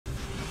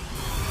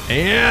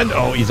And,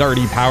 oh, he's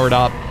already powered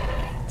up.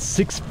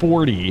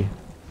 640.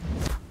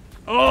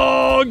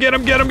 Oh, get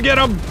him, get him, get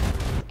him.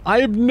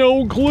 I have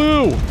no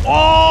clue.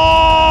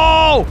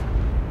 Oh!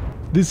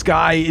 This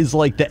guy is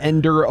like the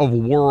ender of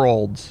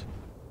worlds.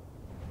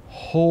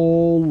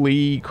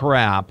 Holy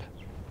crap.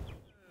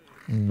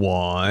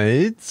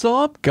 What's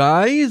up,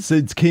 guys?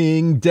 It's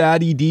King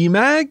Daddy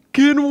Dmac,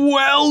 and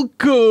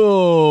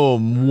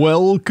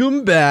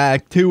welcome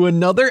back to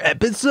another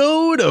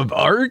episode of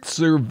Ark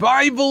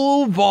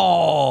Survival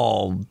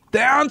Evolved.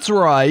 That's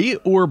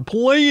right, we're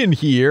playing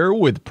here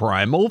with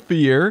Primal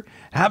Fear,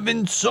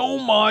 having so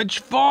much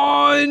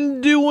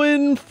fun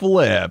doing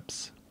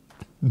flips.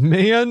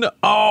 Man,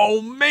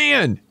 oh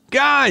man,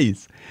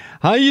 guys,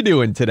 how you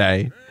doing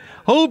today?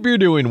 Hope you're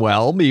doing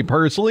well. Me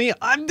personally,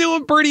 I'm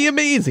doing pretty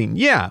amazing.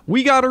 Yeah,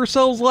 we got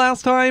ourselves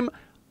last time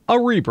a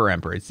Reaper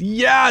Empress.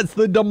 Yes,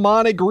 the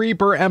demonic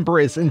Reaper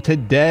Empress. And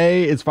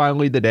today is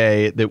finally the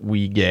day that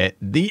we get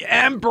the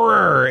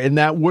Emperor. And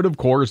that would, of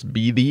course,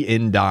 be the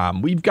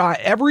Indom. We've got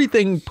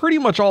everything pretty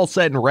much all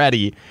set and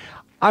ready.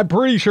 I'm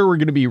pretty sure we're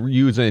going to be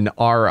using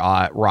our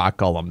rock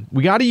golem.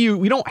 We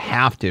don't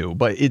have to,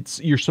 but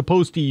you're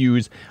supposed to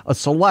use a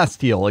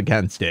celestial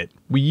against it.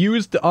 We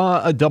used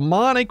a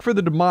demonic for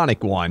the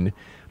demonic one,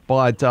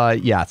 but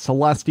yeah,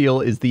 celestial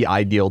is the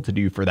ideal to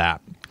do for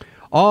that.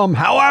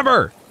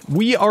 However,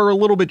 we are a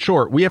little bit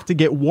short. We have to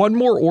get one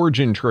more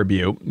origin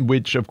tribute,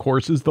 which of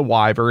course is the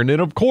Wyvern, and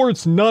of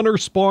course none are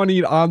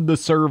spawning on the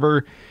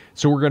server,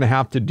 so we're going to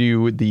have to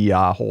do the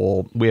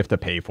we have to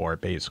pay for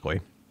it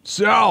basically.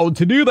 So,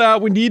 to do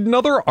that, we need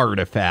another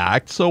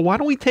artifact. So, why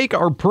don't we take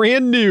our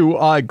brand new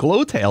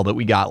glowtail that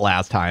we got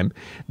last time.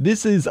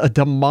 This is a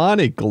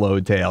demonic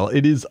glowtail.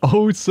 It is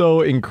oh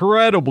so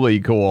incredibly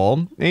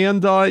cool.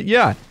 And,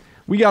 yeah,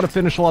 we got to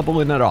finish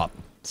leveling it up.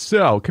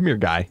 So, come here,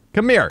 guy.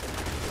 Come here.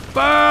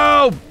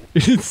 Boom!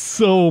 It's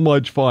so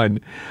much fun.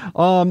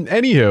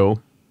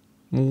 Anywho,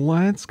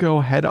 let's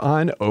go head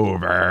on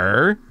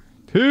over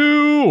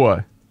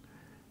to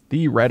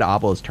the Red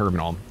Obelisk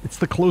Terminal. It's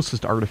the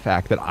closest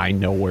artifact that I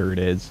know where it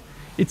is.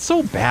 It's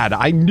so bad.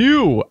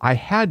 I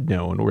had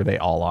known where they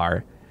all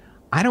are.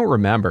 I don't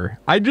remember.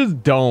 I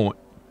just don't,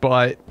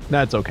 but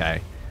that's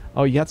okay.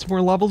 Oh, you got some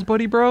more levels,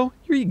 buddy, bro?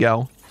 Here you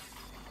go.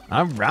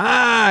 All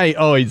right.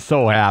 Oh, he's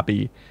so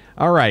happy.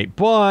 All right,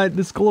 but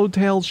this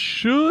glowtail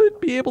should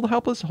be able to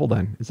help us. Hold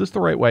on. Is this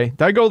the right way?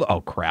 Did I go?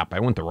 Oh, crap.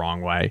 I went the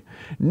wrong way.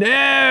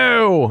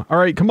 No. All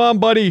right, come on,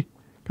 buddy.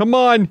 Come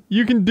on.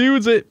 You can do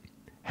it.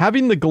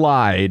 Having the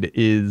glide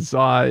is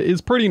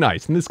pretty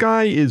nice. And this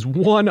guy is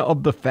one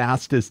of the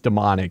fastest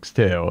demonics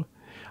too.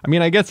 I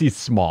mean, I guess he's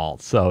small,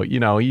 so, you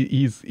know,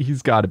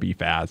 he's got to be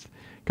fast.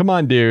 Come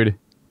on, dude.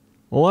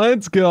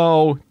 Let's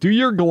go. Do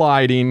your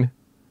gliding.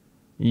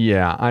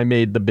 Yeah, I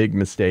made the big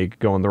mistake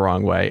going the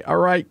wrong way. All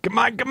right, come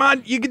on, come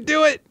on. You can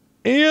do it.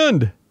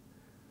 And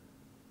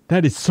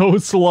that is so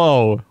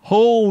slow.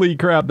 Holy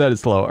crap, that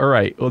is slow. All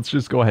right, let's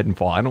just go ahead and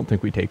fall. I don't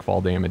think we take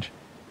fall damage.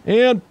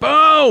 And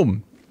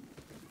boom.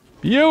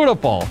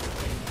 Beautiful.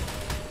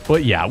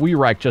 But yeah, we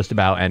wreck just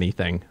about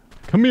anything.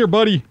 Come here,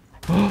 buddy.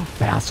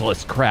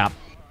 Basilisk, crap.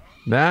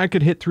 That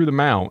could hit through the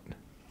mount.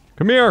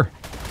 Come here.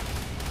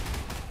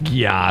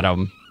 Got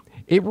him.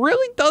 It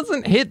really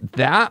doesn't hit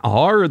that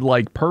hard,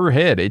 like, per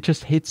hit. It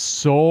just hits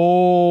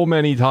so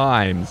many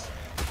times.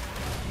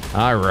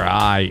 All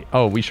right.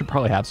 Oh, we should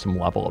probably have some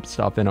level up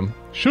stuff in him.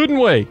 Shouldn't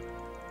we?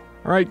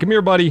 All right, come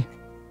here, buddy.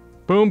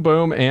 Boom,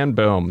 boom, and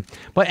boom.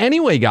 But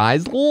anyway,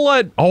 guys,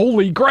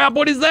 holy crap,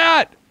 what is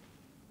that?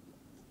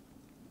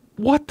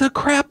 What the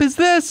crap is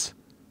this?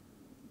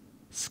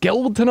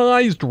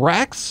 Skeletonized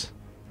Rex?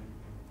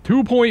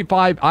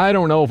 2.5. I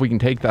don't know if we can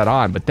take that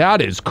on, but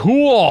that is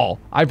cool.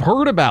 I've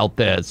heard about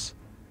this.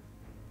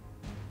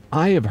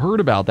 I have heard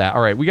about that.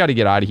 All right, we got to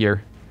get out of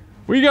here.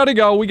 We got to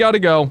go. We got to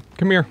go.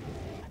 Come here.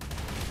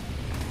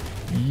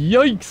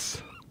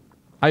 Yikes.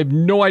 I have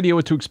no idea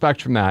what to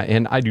expect from that,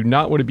 and I do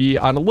not want to be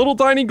on a little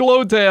tiny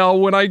glowtail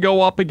when I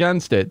go up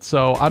against it.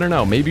 So, I don't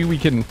know. Maybe we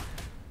can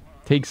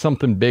take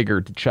something bigger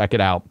to check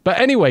it out. But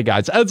anyway,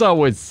 guys, as I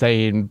was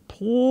saying,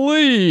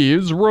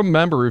 please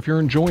remember, if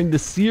you're enjoying the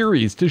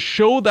series, to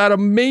show that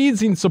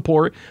amazing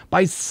support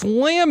by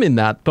slamming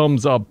that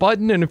thumbs up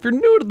button. And if you're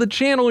new to the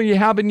channel and you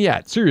haven't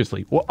yet,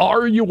 seriously, what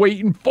are you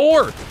waiting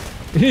for?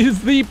 It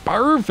is the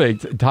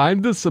perfect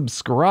time to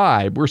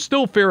subscribe. We're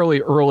still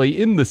fairly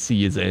early in the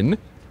season,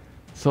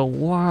 so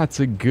lots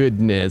of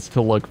goodness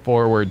to look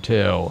forward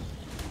to.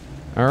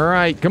 All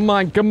right, come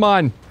on, come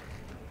on.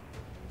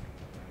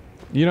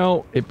 You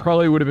know, it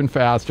probably would have been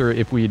faster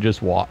if we just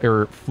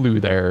flew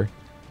there.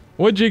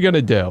 What you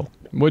gonna do?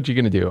 What you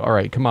gonna do? All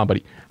right, come on,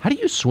 buddy. How do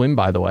you swim,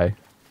 by the way?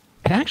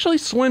 It actually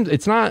swims.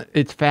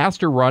 It's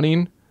faster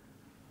running,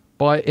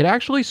 but it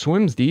actually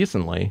swims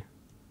decently.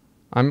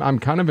 I'm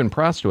kind of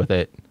impressed with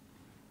it.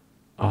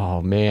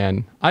 Oh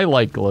man, I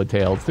like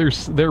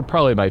glowtails. They're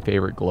probably my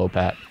favorite glow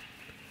pet.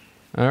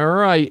 All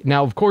right,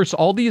 now of course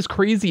all these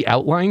crazy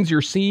outlines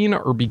you're seeing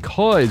are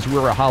because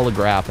we're a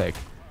holographic.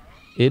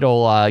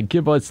 It'll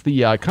give us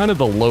the kind of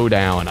the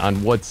lowdown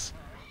on what's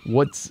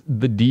What's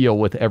the deal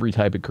with every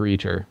type of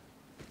creature?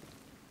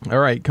 All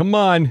right, come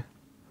on.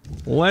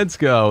 Let's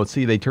go.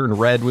 See, they turn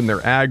red when they're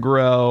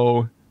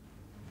aggro.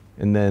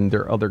 And then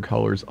their other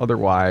colors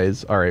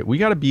otherwise. All right, we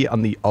got to be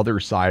on the other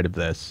side of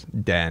this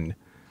den.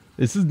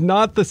 This is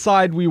not the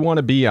side we want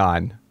to be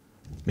on.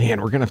 Man,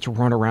 we're going to have to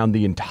run around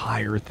the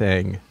entire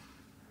thing.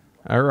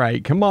 All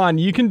right, come on.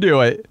 You can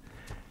do it.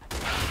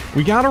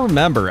 We got to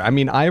remember, I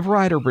mean, I have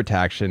rider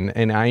protection,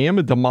 and I am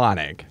a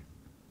demonic.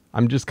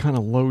 I'm just kind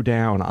of low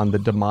down on the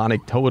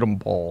demonic totem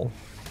pole.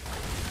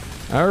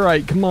 All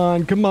right, come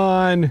on, come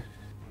on.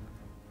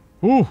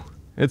 Ooh,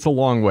 it's a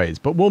long ways,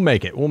 but we'll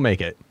make it. We'll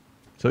make it.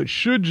 So it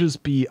should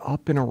just be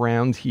up and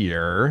around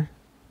here.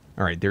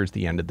 All right, there's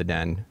the end of the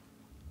den.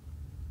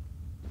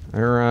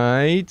 All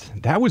right.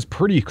 That was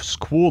pretty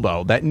cool,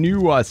 though. That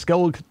new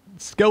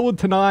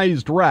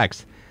skeletonized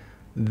Rex.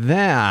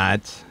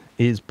 That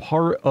is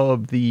part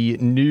of the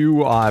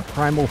new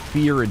Primal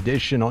Fear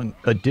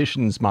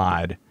additions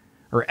mod.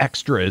 Or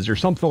extras, or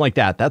something like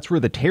that. That's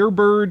where the Terror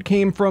Bird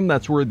came from.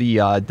 That's where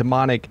the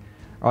demonic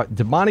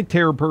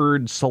Terror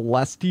Bird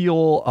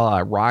Celestial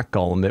Rock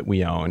Golem that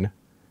we own.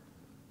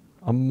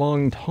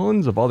 Among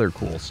tons of other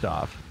cool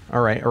stuff. All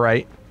right, all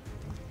right.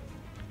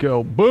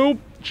 Go, boop.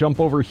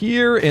 Jump over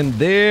here, and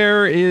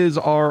there is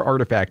our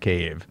artifact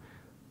cave.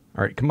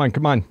 All right, come on,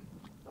 come on.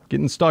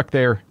 Getting stuck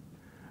there.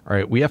 All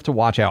right, we have to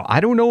watch out.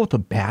 I don't know if the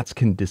bats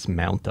can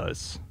dismount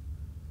us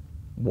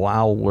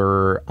while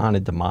we're on a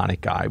demonic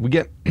guy. We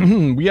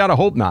gotta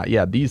hope not.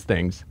 Yeah, these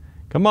things.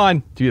 Come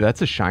on. Dude,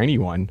 that's a shiny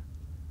one.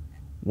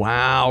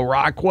 Wow,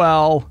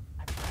 Rockwell.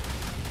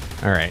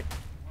 All right.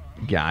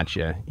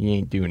 Gotcha. You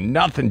ain't doing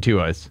nothing to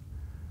us.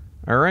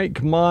 All right,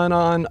 come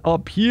on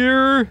up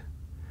here.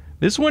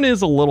 This one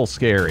is a little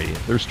scary.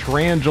 There's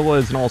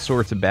tarantulas and all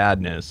sorts of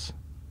badness.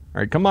 All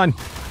right, come on.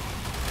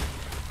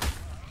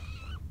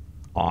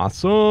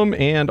 Awesome,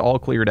 and all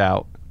cleared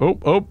out. Oh,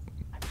 oh.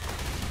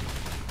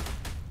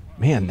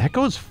 Man, that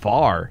goes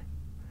far.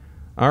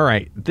 All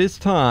right, this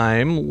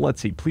time, let's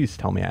see. Please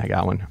tell me I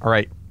got one. All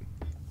right.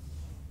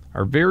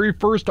 Our very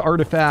first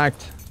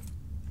artifact.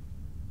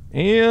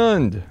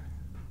 And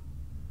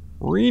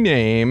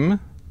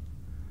rename.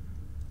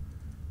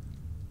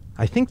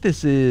 I think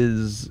this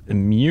is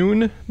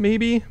immune,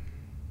 maybe?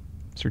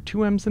 Is there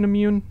 2 M's in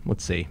immune?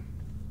 Let's see.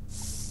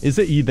 Is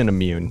it even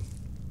immune?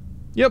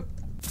 Yep.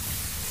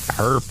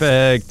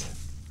 Perfect.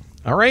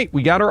 All right,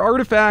 we got our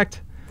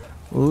artifact.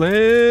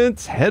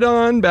 Let's head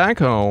on back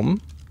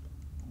home.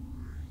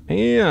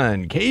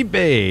 And cave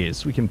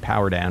base. We can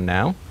power down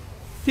now.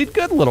 Did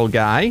good, little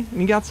guy.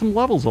 And he got some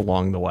levels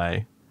along the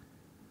way.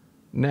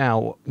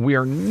 Now, we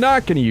are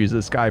not going to use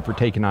this guy for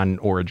taking on an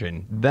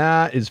origin.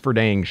 That is for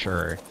dang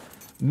sure.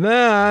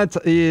 That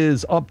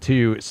is up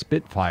to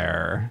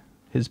Spitfire.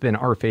 Has been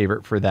our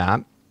favorite for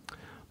that.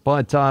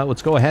 But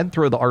let's go ahead and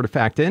throw the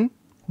artifact in.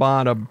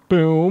 Bada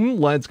boom.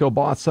 Let's go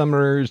boss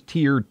summoners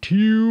tier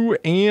 2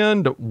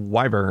 and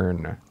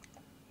Wyvern.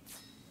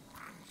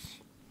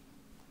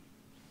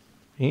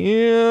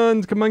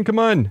 And come on, come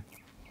on.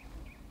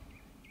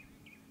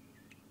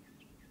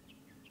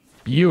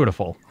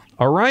 Beautiful.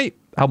 All right.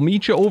 I'll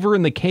meet you over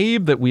in the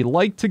cave that we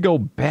like to go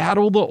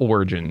battle the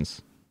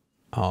origins.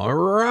 All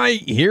right,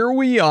 here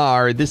we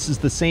are. This is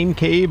the same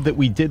cave that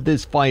we did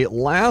this fight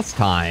last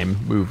time.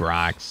 Move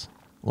rocks.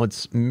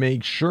 Let's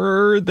make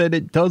sure that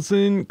it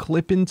doesn't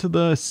clip into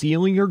the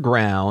ceiling or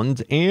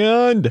ground.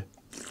 And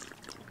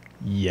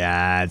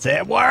yes,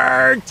 it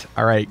worked.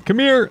 All right, come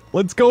here.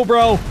 Let's go,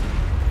 bro.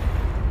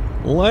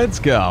 Let's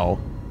go.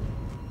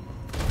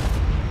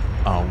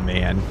 Oh,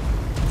 man.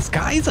 This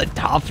guy's a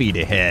toughie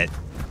to hit,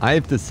 I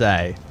have to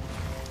say.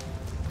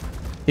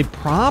 It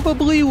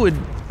probably would...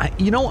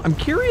 You know, I'm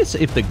curious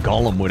if the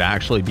Golem would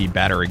actually be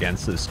better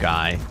against this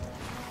guy.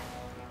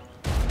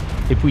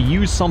 If we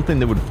use something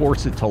that would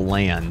force it to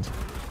land.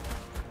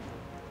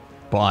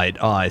 But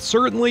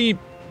certainly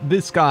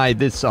this guy,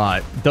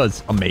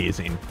 does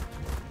amazing.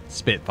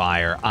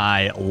 Spitfire,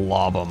 I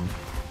love him.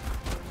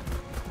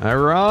 All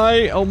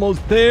right,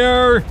 almost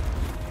there.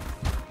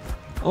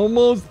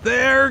 Almost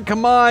there,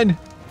 come on.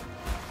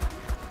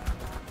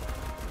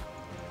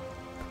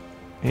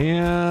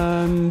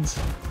 And...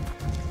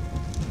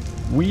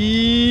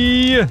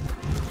 we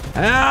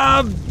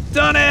have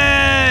done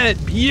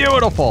it!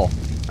 Beautiful.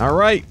 All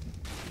right.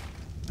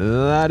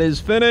 That is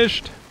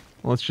finished.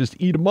 Let's just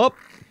eat them up.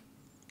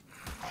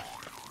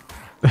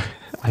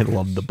 I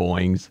love the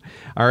boings.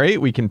 All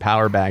right, we can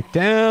power back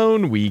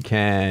down. We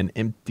can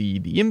empty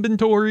the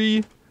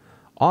inventory.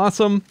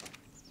 Awesome.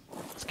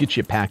 Let's get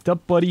you packed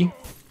up, buddy.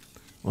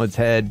 Let's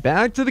head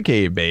back to the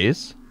cave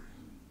base.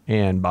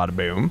 And bada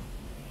boom.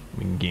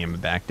 We can game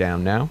it back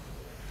down now.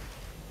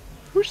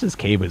 I wish this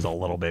cave was a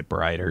little bit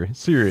brighter.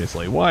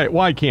 Seriously,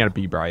 why can't it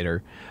be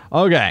brighter?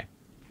 Okay.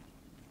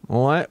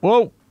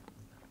 Whoa.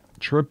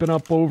 Tripping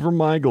up over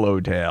my glow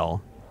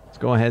tail. Let's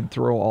go ahead and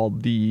throw all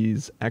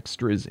these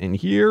extras in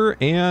here.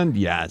 And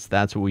yes,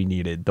 that's what we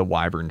needed, the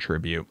Wyvern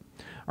tribute.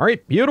 All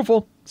right,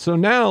 beautiful. So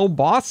now,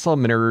 boss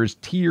summoners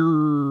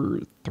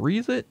tier 3,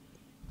 is it?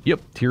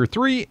 Yep, tier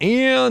 3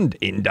 and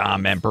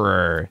Indom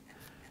Emperor.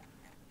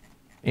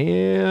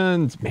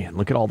 And, man,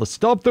 look at all the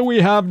stuff that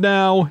we have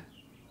now.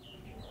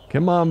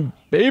 Come on,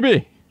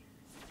 baby.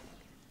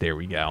 There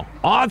we go.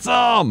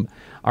 Awesome.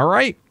 All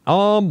right.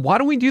 Why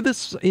don't we do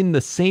this in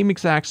the same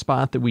exact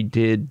spot that we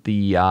did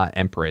the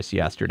Empress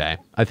yesterday?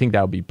 I think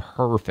that would be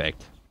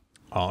perfect.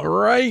 All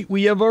right,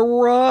 we have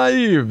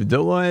arrived.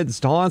 Let's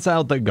toss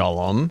out the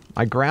golem.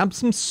 I grabbed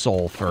some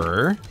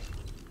sulfur.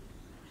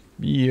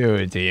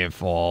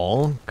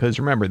 Beautiful. Because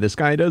remember, this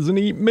guy doesn't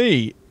eat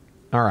meat.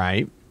 All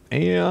right.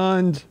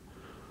 And,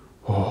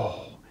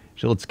 so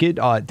let's get,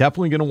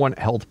 definitely going to want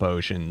health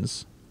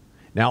potions.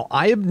 Now,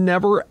 I have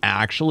never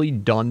actually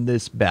done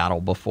this battle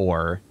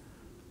before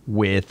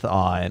with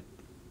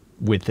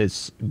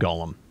this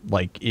golem.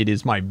 Like, it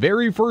is my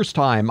very first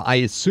time. I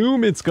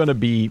assume it's going to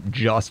be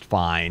just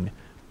fine,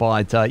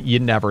 but you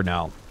never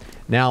know.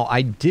 Now,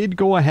 I did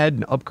go ahead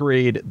and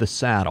upgrade the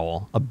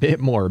saddle a bit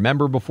more.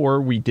 Remember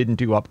before we didn't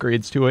do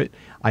upgrades to it?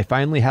 I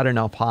finally had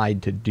enough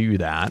hide to do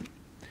that.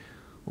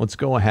 Let's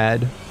go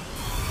ahead.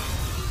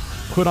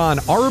 Put on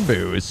our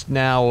boost.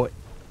 Now,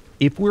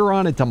 if we're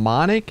on a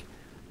demonic,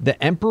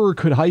 the Emperor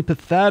could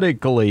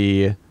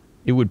hypothetically,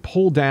 it would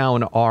pull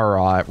down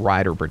our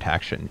rider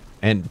protection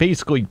and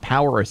basically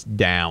power us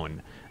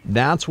down.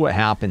 That's what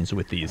happens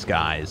with these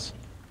guys.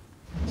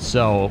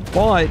 So,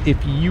 but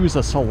if you use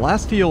a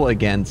Celestial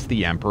against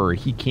the Emperor,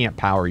 he can't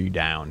power you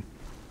down.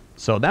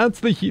 So that's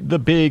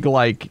the big,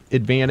 like,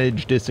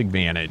 advantage,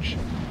 disadvantage.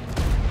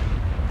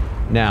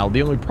 Now,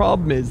 the only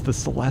problem is the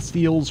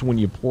Celestials, when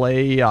you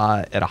play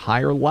at a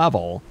higher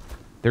level,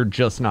 they're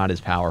just not as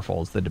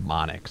powerful as the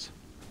demonics.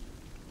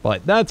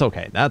 But that's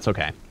okay. That's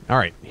okay. All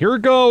right, here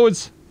it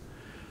goes.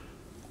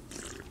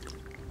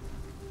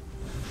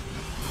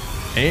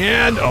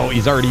 And, oh,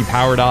 he's already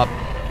powered up.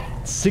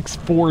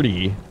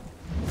 640.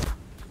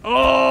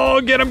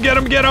 Oh, get him, get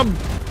him, get him.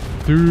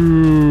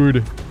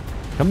 Dude.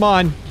 Come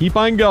on, keep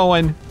on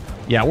going.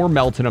 Yeah, we're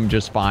melting him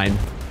just fine.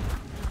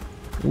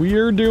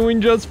 We're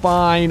doing just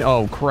fine.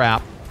 Oh,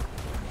 crap.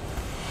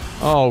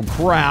 Oh,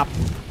 crap.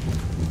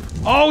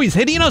 Oh, he's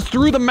hitting us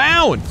through the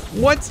mount.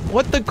 What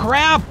the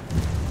crap?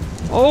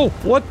 Oh,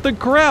 what the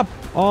crap?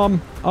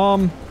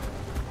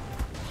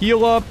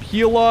 Heal up,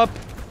 heal up.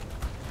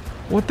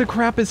 What the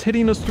crap is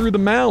hitting us through the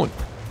mount?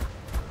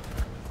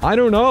 I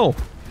don't know.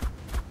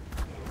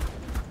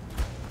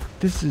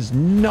 This is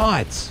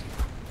nuts.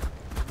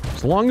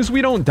 As long as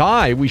we don't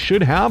die, we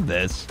should have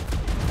this.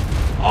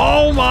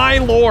 Oh my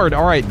lord.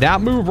 All right,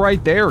 that move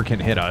right there can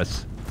hit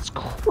us. It's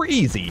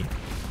crazy.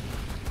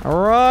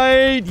 All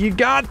right, you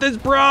got this,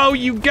 bro.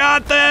 You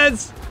got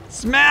this.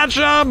 Smash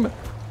him.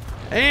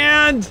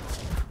 And...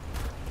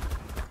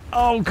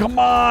 oh, come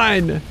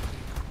on.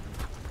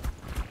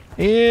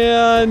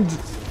 And...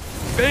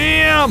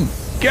 bam.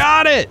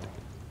 Got it.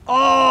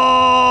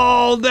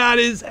 Oh, that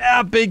is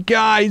epic,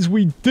 guys.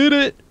 We did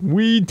it.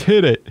 We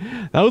did it.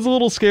 That was a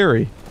little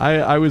scary.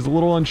 I was a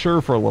little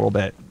unsure for a little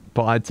bit.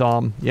 But,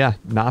 yeah,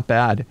 not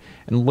bad.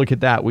 And look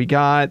at that. We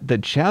got the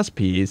chest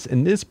piece,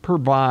 and this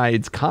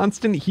provides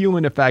constant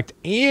healing effect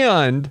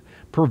and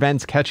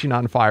prevents catching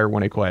on fire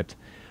when equipped.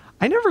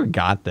 I never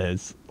got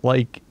this.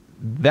 Like,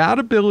 that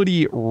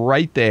ability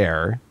right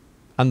there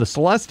on the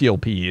Celestial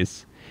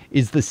piece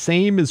is the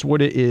same as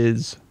what it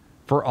is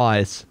for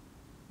us,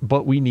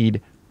 but we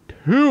need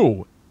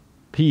 2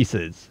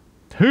 pieces.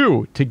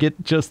 2 to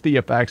get just the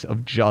effects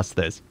of just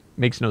this.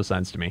 Makes no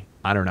sense to me.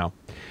 I don't know.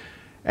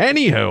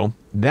 Anywho,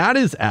 that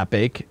is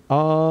epic.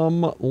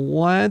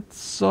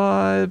 Let's,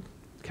 can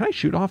I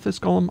shoot off this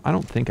golem? I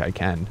don't think I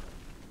can.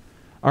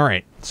 All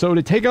right, so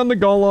to take on the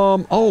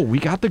golem, oh, we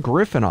got the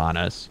griffin on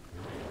us.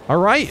 All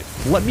right,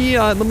 let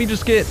me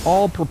just get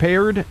all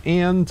prepared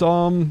and,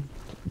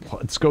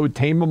 let's go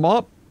tame him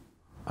up.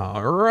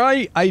 All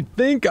right, I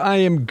think I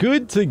am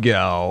good to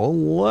go.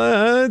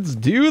 Let's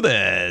do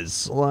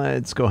this.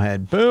 Let's go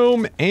ahead,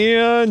 boom,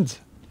 and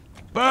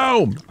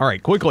boom. All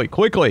right, quickly,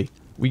 quickly.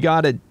 We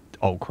got to,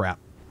 oh crap.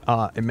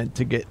 I meant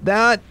to get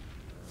that.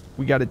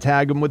 We got to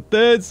tag him with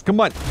this. Come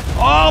on.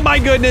 Oh my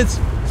goodness.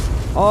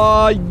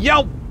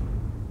 Yo.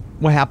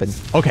 What happened?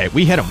 Okay,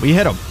 we hit him. We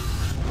hit him.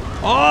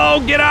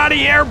 Oh, get out of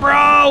here,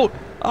 bro.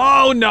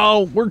 Oh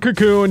no, we're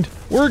cocooned.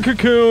 We're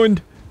cocooned.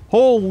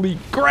 Holy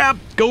crap.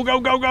 Go, go,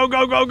 go, go,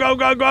 go, go, go,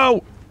 go,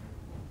 go.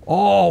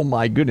 Oh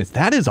my goodness.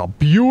 That is a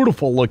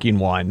beautiful looking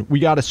one. We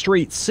got a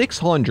straight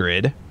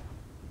 600.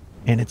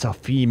 And it's a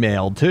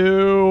female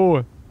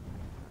too.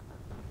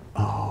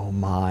 Oh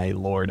my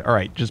lord. All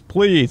right, just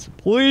please,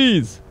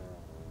 please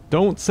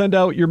don't send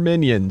out your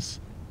minions.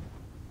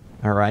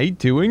 All right,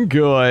 doing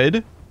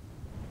good.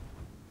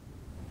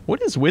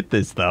 What is with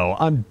this though?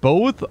 On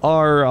both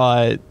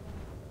our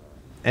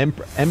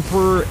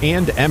Emperor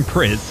and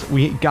Empress,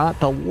 we got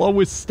the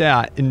lowest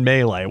stat in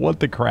melee. What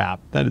the crap?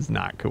 That is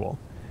not cool.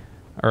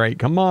 All right,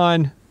 come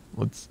on.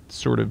 Let's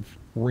sort of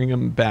ring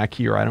them back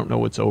here. I don't know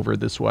what's over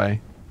this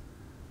way.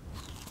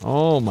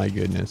 Oh my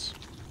goodness.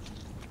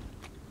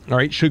 All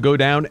right, should go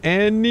down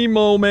any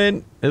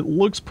moment. It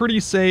looks pretty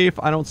safe.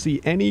 I don't see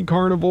any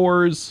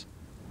carnivores.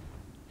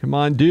 Come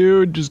on,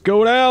 dude. Just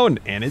go down.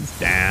 And it's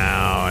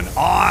down.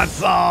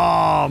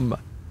 Awesome.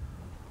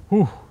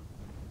 Whew.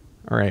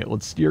 All right,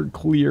 let's steer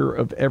clear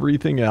of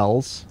everything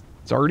else.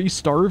 It's already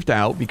starved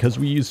out because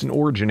we used an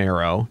origin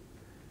arrow.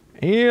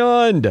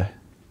 And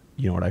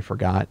you know what I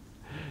forgot?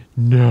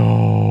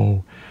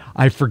 No,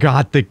 I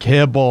forgot the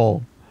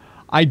kibble.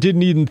 I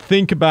didn't even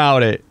think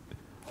about it.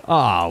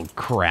 Oh,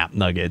 crap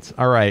nuggets.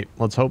 All right,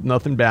 let's hope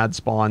nothing bad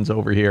spawns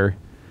over here.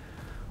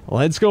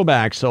 Let's go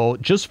back. So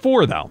just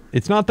 4, though.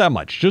 It's not that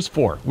much. Just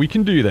 4. We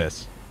can do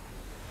this.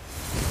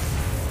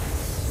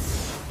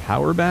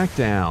 Power back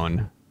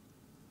down.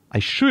 I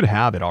should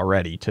have it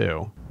already,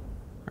 too.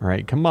 All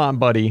right, come on,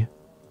 buddy.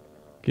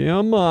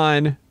 Come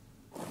on.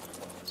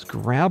 Let's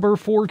grab our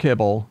 4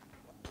 kibble.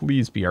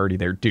 Please be already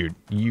there. Dude,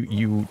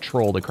 you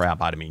troll the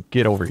crap out of me.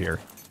 Get over here.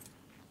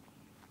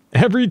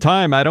 Every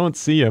time I don't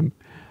see him.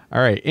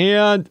 All right,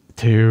 and...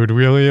 Dude,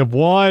 we only have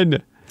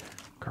 1.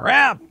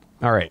 Crap.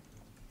 All right.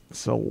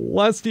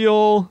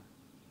 Celestial.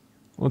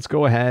 Let's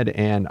go ahead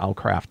and I'll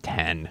craft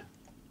 10.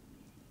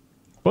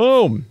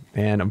 Boom.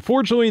 And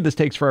unfortunately, this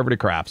takes forever to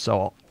craft,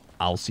 so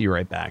I'll see you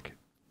right back.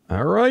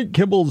 All right,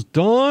 kibble's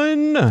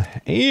done.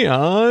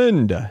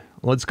 And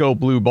let's go,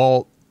 Blue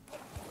Bolt.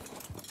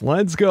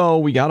 Let's go.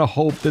 We got to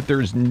hope that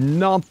there's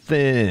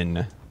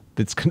nothing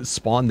that's going to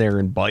spawn there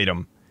and bite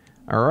him.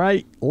 All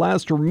right,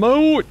 last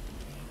remote.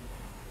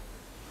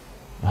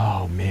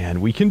 Oh, man,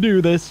 we can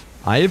do this.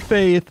 I have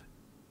faith.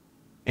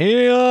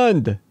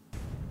 And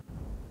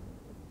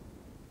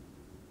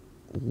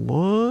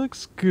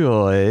looks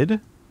good.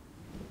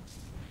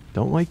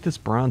 Don't like this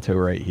Bronto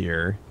right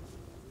here.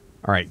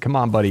 All right, come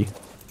on, buddy.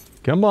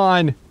 Come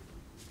on.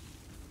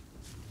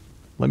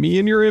 Let me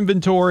in your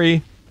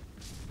inventory.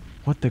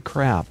 What the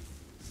crap?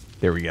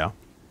 There we go.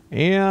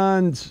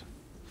 And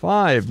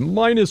 5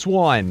 minus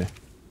 1.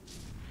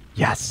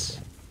 Yes.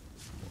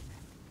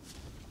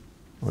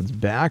 Let's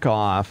back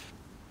off.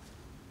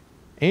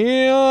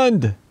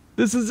 And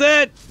this is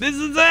it. This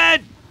is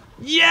it.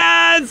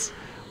 Yes.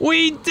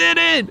 We did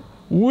it.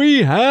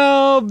 We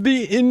have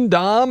the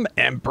Indom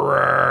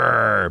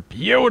Emperor.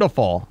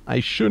 Beautiful. I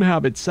should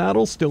have its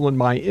saddle still in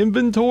my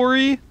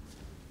inventory.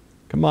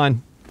 Come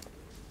on.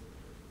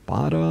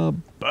 Bada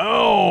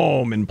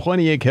boom. And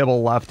plenty of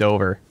kibble left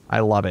over.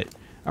 I love it.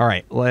 All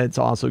right. Let's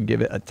also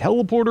give it a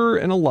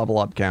teleporter and a level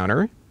up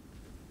counter.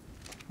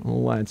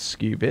 Let's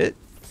scoop it.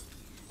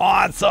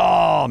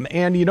 Awesome.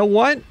 And you know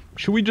what?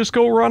 Should we just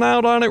go run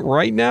out on it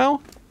right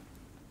now?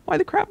 Why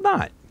the crap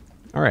not?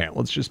 All right.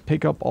 Let's just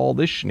pick up all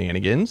this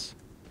shenanigans.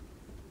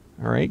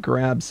 All right,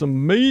 grab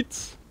some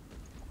mates.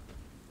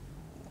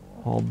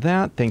 All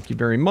that, thank you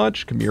very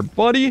much. Come here,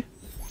 buddy.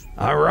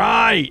 All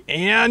right,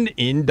 and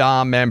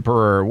Indom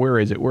Emperor. Where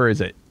is it? Where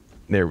is it?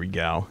 There we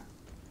go.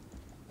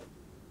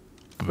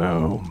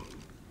 Boom.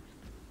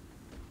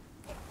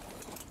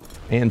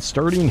 And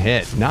starting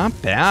hit.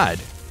 Not bad.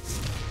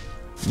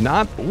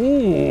 Not...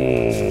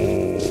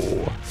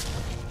 Ooh.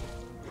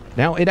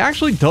 Now, it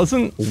actually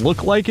doesn't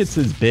look like it's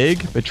as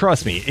big, but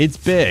trust me, it's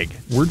big.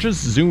 We're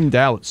just zoomed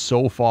out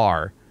so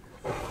far.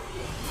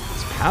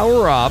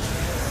 Power up.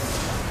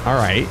 All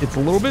right, it's a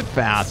little bit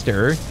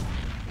faster.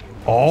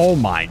 Oh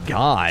my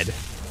god.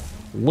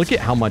 Look at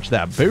how much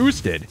that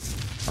boosted.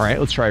 All right,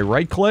 let's try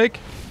right click.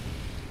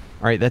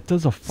 All right, that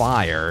does a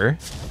fire.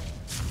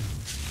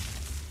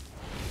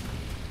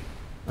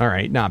 All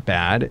right, not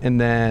bad.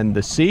 And then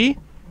the C.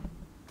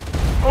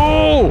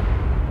 Oh!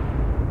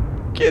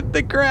 Get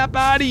the crap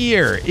out of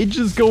here. It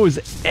just goes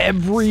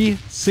every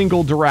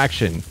single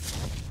direction.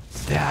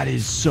 That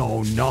is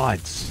so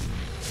nuts.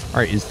 All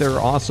right, is there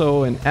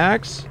also an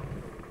X?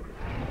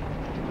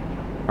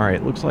 All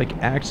right, looks like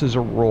X is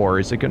a roar.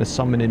 Is it going to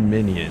summon in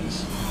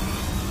minions?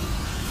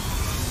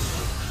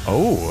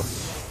 Oh.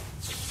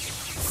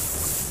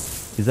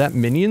 Is that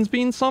minions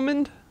being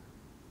summoned?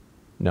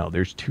 No,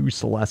 there's 2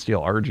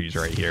 Celestial RGs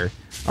right here.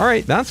 All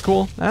right, that's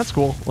cool. That's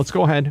cool. Let's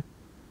go ahead.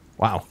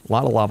 Wow, a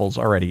lot of levels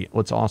already.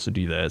 Let's also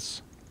do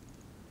this.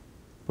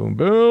 Boom,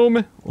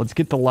 boom. Let's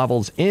get the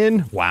levels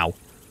in. Wow.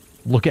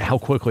 Look at how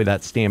quickly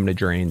that stamina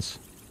drains.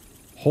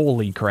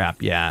 Holy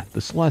crap, yeah. The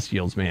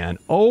Celestials, man.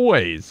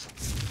 Always.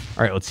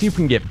 All right, let's see if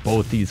we can get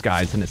both these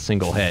guys in a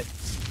single hit.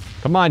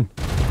 Come on.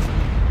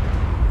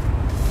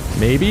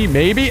 Maybe,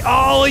 maybe.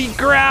 Holy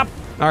crap.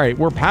 All right,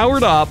 we're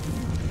powered up.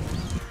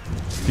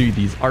 Dude,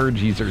 these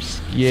RGs are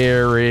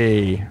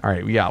scary. All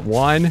right, we got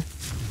 1.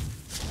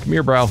 Come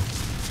here, bro.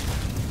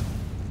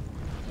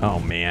 Oh,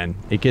 man.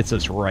 It gets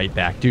us right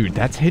back. Dude,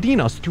 that's hitting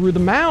us through the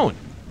mount.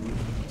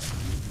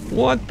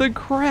 What the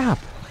crap?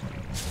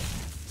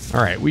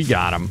 All right, we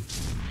got him.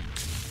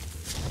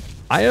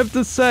 I have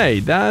to say,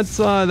 that's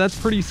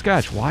pretty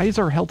sketch. Why is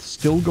our health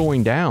still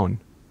going down?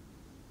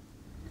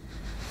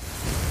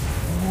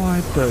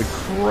 What the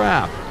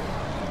crap?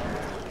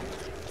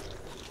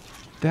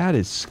 That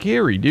is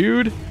scary,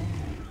 dude.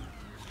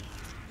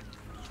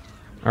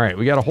 All right,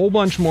 we got a whole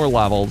bunch more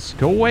levels.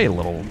 Go away,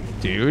 little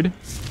dude.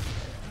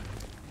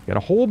 Got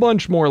a whole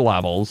bunch more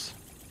levels.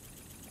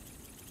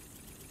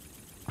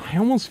 I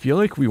almost feel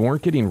like we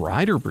weren't getting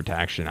rider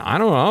protection. I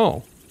don't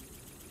know.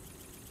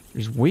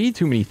 There's way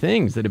too many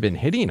things that have been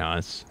hitting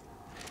us.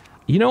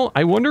 You know,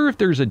 I wonder if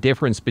there's a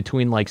difference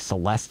between like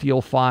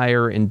Celestial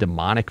Fire and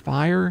Demonic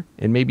Fire,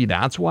 and maybe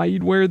that's why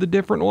you'd wear the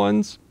different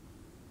ones.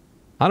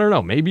 I don't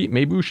know. Maybe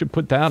we should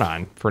put that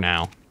on for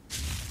now.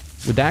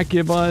 Would that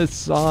give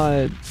us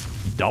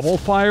double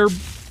fire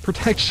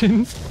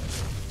protection?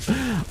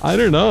 I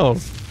don't know.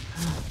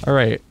 All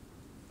right,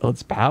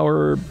 let's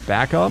power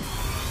back up.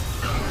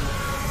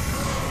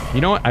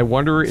 You know what? I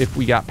wonder if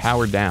we got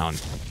powered down.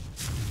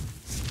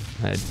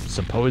 I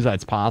suppose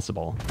that's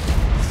possible.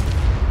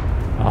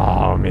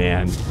 Oh,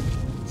 man.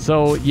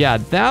 So, yeah,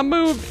 that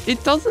move,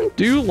 it doesn't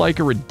do like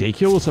a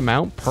ridiculous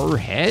amount per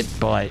hit,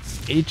 but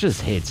it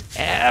just hits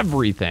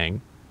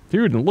everything.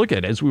 Dude, and look at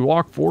it. As we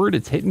walk forward,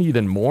 it's hitting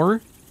even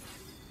more.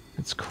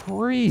 It's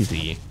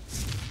crazy.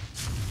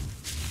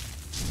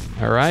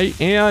 All right,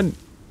 and...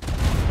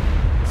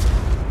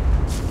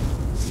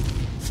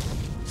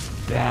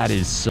 that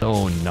is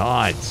so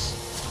nuts.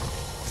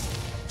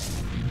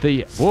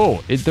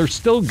 Whoa, they're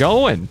still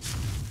going.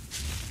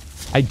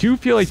 I do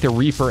feel like the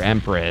Reaper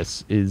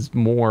Empress is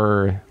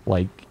more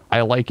like,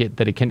 I like it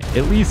that it can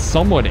at least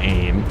somewhat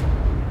aim.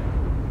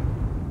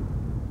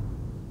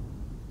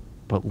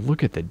 But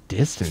look at the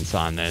distance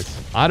on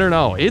this. I don't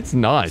know, it's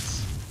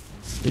nuts.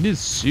 It is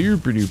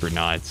super duper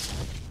nuts.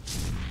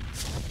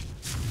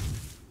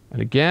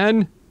 And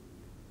again.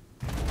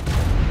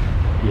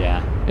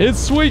 Yeah, it's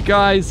sweet,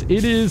 guys.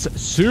 It is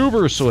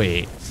super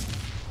sweet.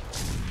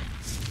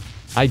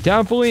 I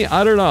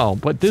don't know,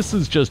 but this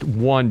is just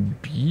one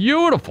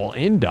beautiful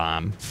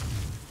Indom.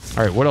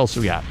 All right, what else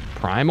do we got?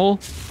 Primal?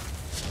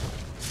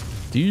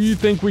 Do you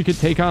think we could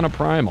take on a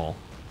Primal?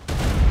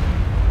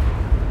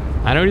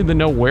 I don't even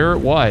know where it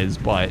was,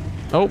 but...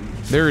 oh,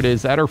 there it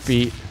is, at our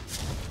feet.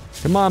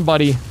 Come on,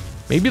 buddy.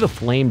 Maybe the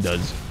flame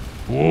does.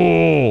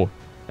 Whoa,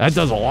 that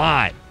does a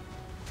lot.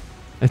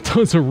 That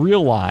does a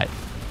real lot.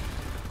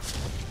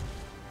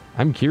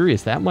 I'm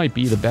curious, that might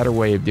be the better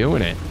way of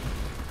doing it.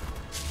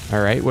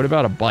 All right, what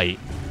about a bite?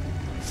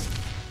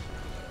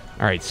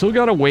 All right, still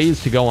got a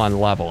ways to go on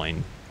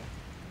leveling.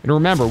 And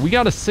remember, we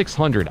got a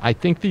 600. I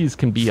think these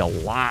can be a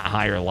lot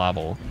higher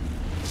level.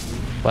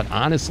 But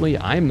honestly,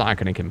 I'm not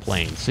going to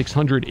complain.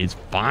 600 is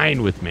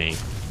fine with me.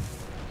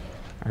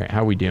 All right,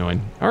 how we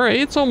doing? All right,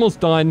 it's almost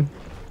done.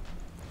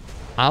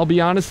 I'll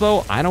be honest,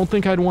 though, I don't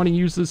think I'd want to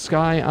use this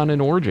guy on an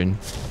Origin.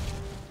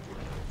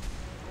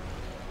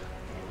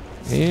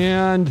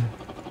 And...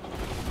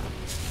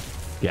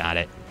 got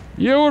it.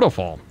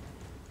 Beautiful.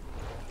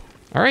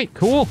 All right,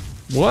 cool.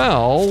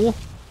 Well,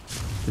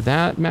 did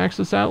that max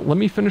us out? Let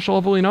me finish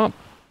leveling up.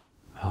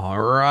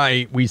 All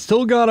right, we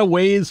still got a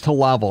ways to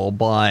level,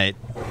 but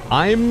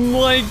I'm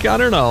like, I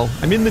don't know.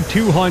 I'm in the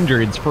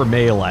 200s for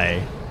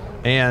melee,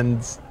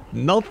 and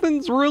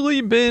nothing's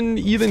really been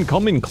even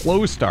coming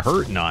close to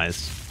hurting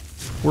us.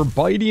 We're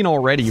biting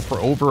already for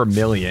over 1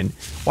 million.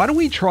 Why don't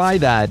we try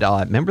that,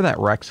 remember that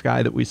Rex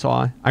guy that we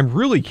saw? I'm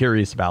really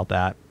curious about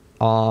that.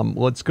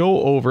 Let's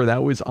go over,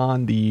 that was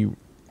on the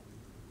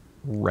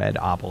red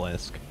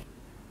obelisk.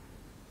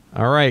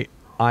 All right,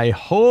 I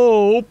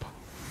hope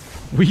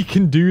we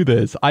can do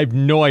this. I have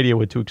no idea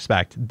what to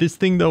expect. This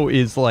thing, though,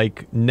 is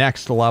like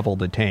next level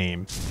to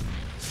tame.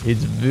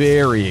 It's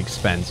very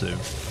expensive.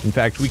 In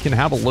fact, we can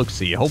have a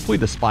look-see. Hopefully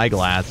the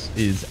spyglass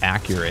is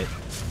accurate.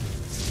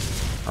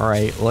 All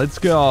right, let's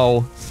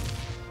go.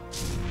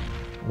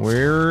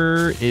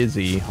 Where is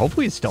he?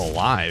 Hopefully he's still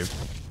alive.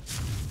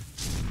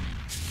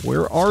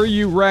 Where are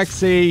you,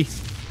 Rexy?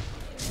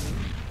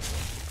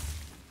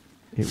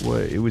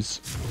 It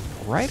was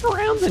right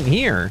around in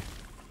here,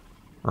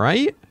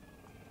 right?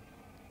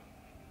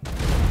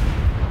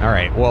 All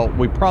right, well,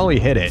 we probably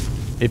hit it.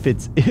 If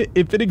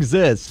it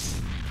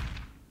exists,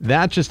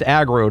 that just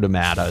aggroed him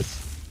at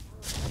us.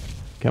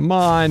 Come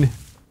on.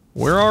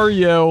 Where are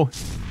you?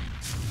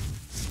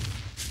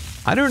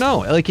 I don't know.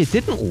 Like, it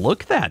didn't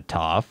look that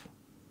tough.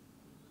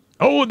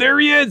 Oh, there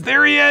he is.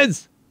 There he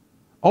is.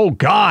 Oh,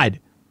 God.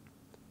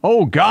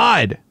 Oh,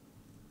 God.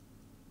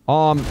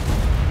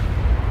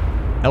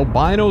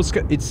 Albinos,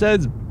 it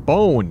says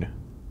bone.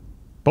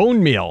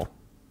 Bone meal.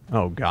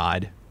 Oh,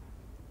 God.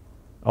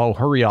 Oh,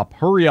 hurry up.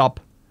 Hurry up.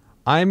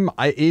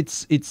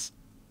 It's...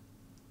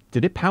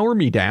 Did it power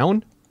me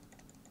down?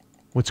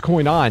 What's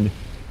going on?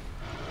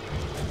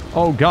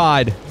 Oh,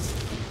 God.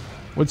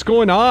 What's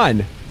going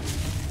on?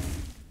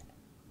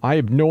 I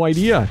have no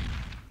idea.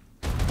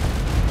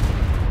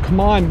 Come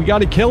on, we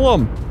gotta kill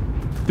him.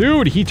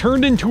 Dude, he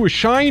turned into a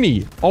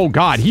shiny. Oh,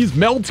 God, he's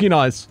melting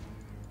us.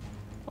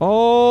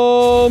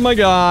 Oh, my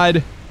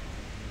God.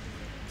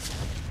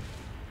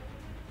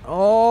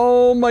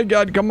 Oh, my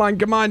God. Come on,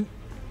 come on.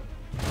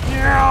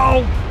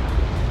 Ow.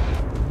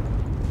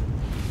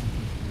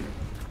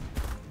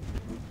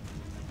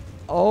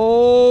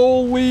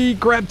 Holy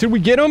crap. Did we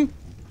get him?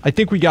 I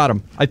think we got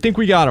him. I think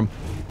we got him.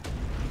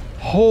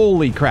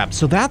 Holy crap.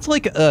 So that's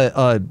like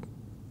a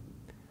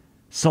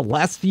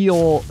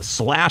celestial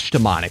 /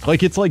 demonic.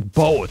 Like, it's like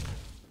both.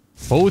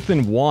 Both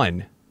in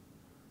one.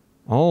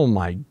 Oh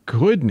my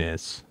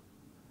goodness.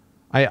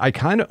 I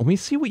kind of... Let me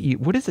see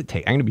what does it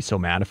take? I'm going to be so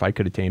mad if I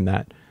could have tamed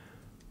that.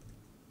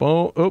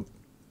 Bone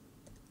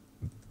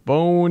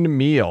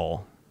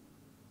meal.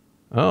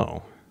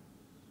 Oh.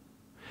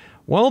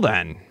 Well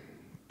then.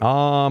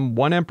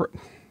 One emperor.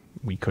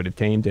 We could have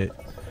tamed it.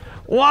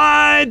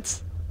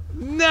 What?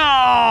 No!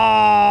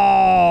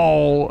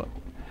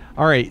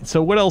 Alright,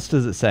 so what else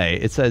does it say?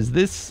 It says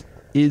this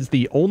is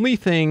the only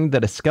thing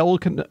that a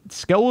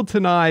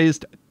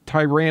skeletonized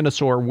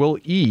tyrannosaur will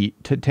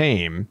eat to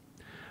tame.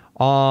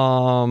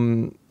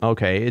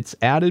 Okay, it's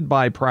added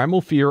by Primal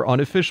Fear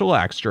unofficial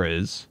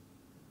extras.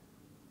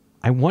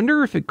 I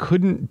wonder if it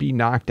couldn't be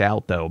knocked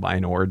out, though, by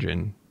an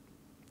origin.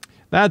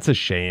 That's a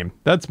shame.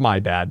 That's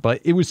my bad,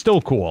 but it was still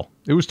cool.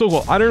 It was still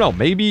cool. I don't know.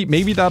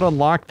 Maybe that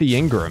unlocked the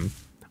Ingram.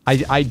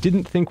 I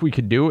didn't think we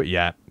could do it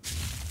yet.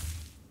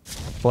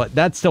 But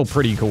that's still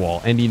pretty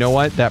cool. And you know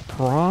what? That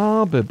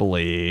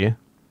probably...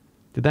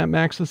 Did that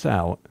max us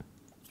out?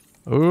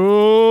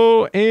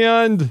 Oh,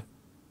 and...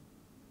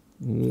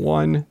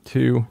 1,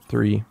 2,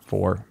 3,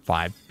 4,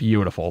 5.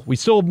 Beautiful. We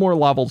still have more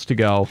levels to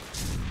go.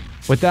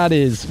 But that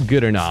is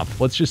good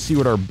enough. Let's just see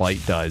what our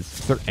bite does.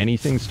 Is there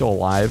anything still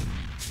alive?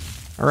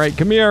 Alright,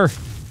 come here.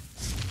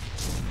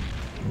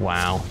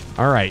 Wow.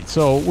 Alright,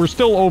 so we're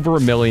still over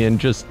 1 million,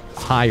 just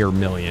higher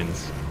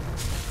millions.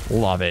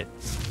 Love it.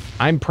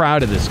 I'm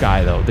proud of this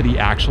guy, though, that he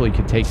actually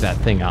could take that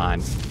thing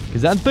on.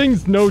 Because that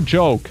thing's no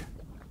joke.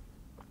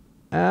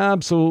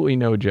 Absolutely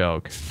no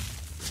joke.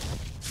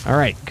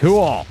 Alright,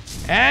 cool.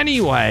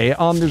 Anyway,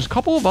 there's a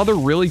couple of other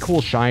really cool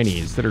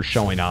shinies that are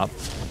showing up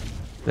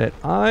that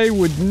I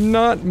would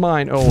not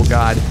mind... Oh,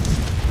 God.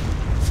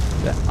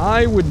 That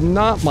I would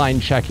not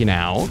mind checking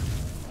out.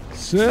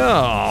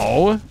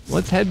 So,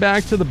 let's head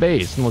back to the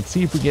base and let's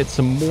see if we get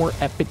some more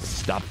epic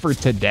stuff for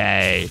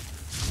today.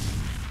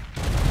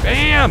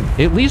 Bam!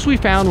 At least we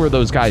found where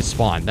those guys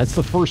spawn. That's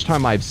the first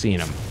time I've seen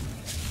them.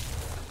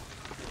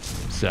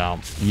 So,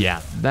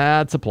 yeah,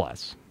 that's a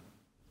plus.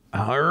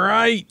 All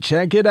right,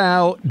 check it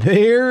out.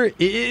 There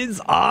is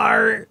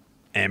our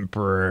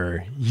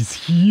Emperor. He's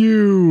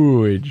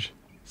huge.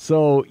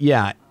 So,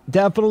 yeah,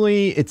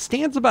 definitely, it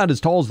stands about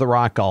as tall as the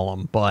rock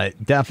golem,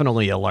 but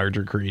definitely a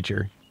larger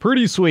creature.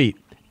 Pretty sweet.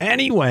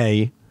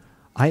 Anyway,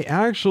 I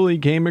actually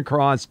came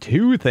across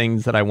 2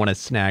 things that I want to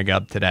snag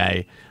up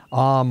today.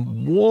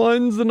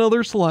 One's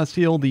another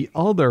Celestial. The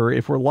other,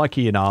 if we're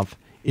lucky enough,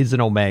 is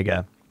an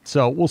Omega.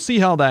 So we'll see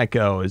how that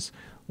goes.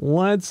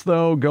 Let's,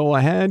 though, go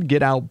ahead,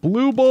 get out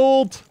Blue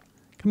Bolt.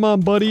 Come on,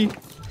 buddy.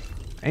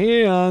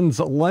 And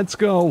let's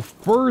go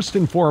first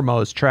and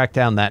foremost track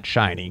down that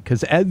shiny.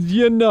 Because as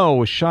you know,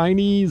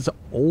 shinies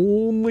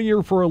only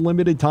are for a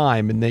limited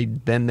time and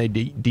then they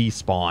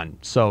despawn.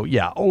 So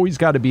yeah, always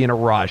got to be in a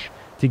rush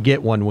to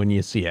get one when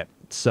you see it.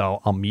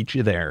 So I'll meet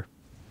you there.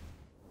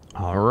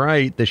 All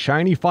right, the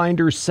shiny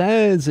finder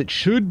says it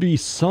should be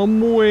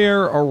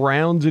somewhere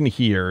around in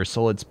here.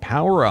 So let's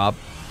power up.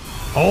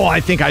 Oh,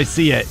 I think I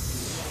see it.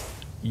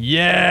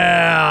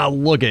 Yeah,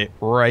 look it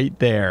right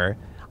there.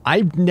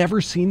 I've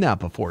never seen that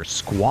before.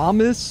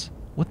 Squamous?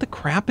 What the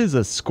crap is a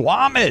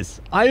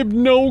squamous? I have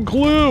no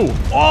clue.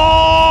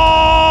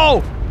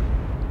 Oh!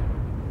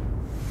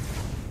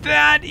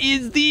 That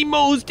is the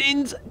most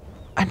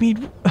I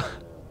mean,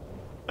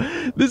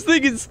 this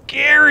thing is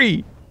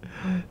scary.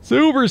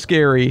 Super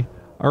scary.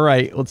 All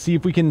right, let's see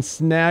if we can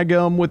snag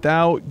him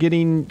without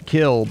getting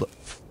killed.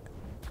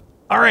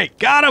 All right,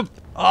 got him.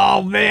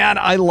 Oh, man,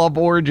 I love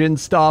origin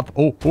stuff.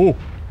 Oh.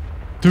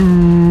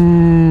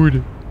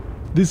 Dude.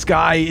 This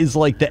guy is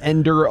like the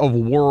ender of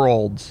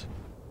worlds.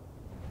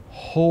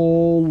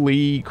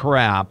 Holy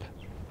crap.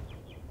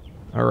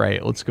 All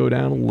right, let's go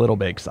down a little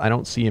bit because I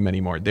don't see him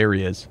anymore. There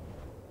he is.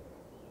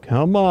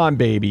 Come on,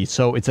 baby.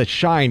 So it's a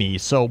shiny,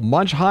 so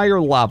much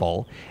higher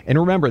level. And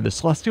remember, the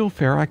Celestial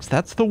Ferox,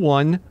 that's the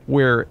one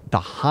where the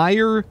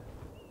higher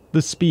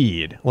the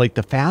speed, like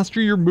the faster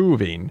you're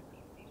moving,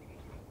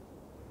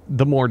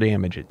 the more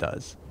damage it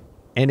does.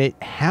 And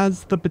it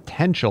has the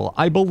potential,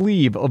 I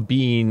believe, of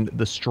being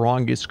the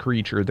strongest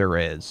creature there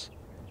is.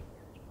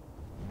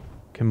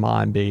 Come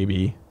on,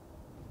 baby.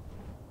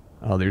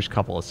 Oh, there's a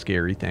couple of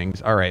scary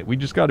things. All right, we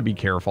just got to be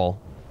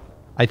careful.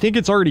 I think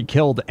it's already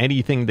killed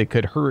anything that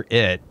could hurt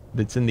it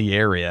that's in the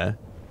area.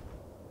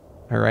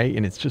 All right,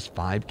 and it's just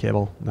 5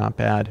 kibble. Not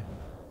bad.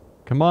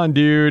 Come on,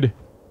 dude.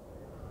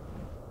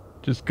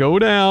 Just go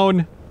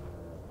down.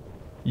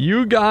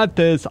 You got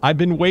this. I've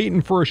been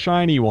waiting for a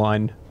shiny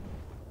one.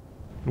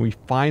 And we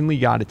finally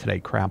got it today.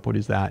 Crap, what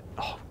is that?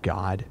 Oh,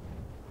 God.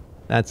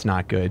 That's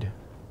not good.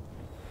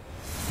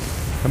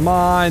 Come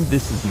on.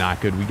 This is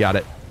not good. We got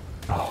it.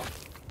 Oh,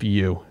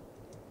 phew.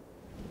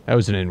 That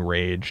was an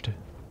enraged.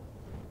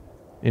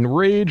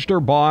 Enraged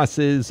are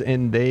bosses,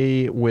 and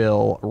they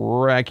will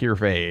wreck your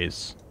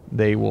face.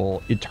 They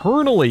will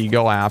eternally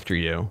go after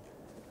you.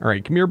 All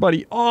right, come here,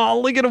 buddy.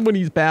 Oh, look at him when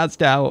he's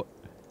passed out.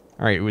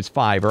 All right, it was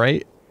 5,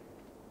 right?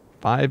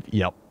 5?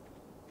 Yep.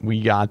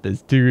 We got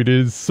this. Dude, it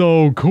is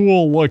so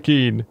cool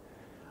looking. I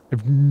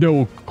have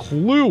no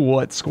clue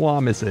what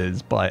Squamous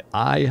is, but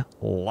I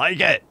like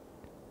it.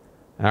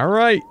 All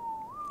right.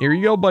 Here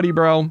you go, buddy,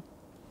 bro.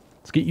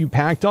 Let's get you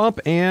packed up,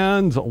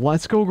 and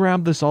let's go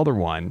grab this other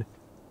one.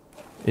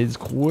 as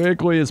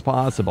quickly as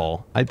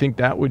possible. I think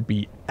that would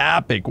be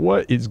epic.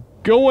 What is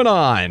going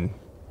on?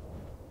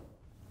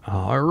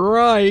 All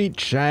right,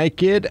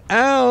 check it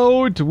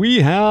out.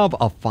 We have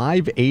a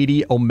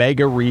 580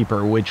 Omega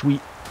Reaper, which we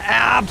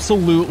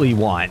absolutely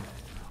want.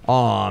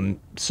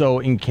 So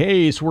in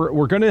case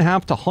we're going to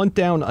have to hunt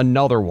down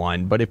another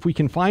one, but if we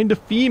can find a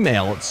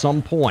female at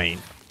some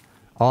point,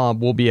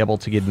 we'll be able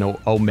to get an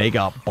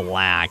Omega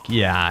Black.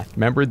 Yeah,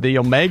 remember the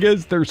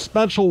Omegas? They're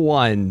special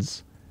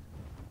ones.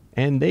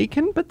 And they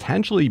can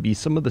potentially be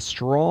some of the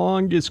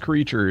strongest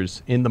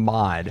creatures in the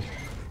mod.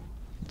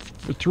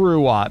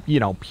 Through, you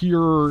know,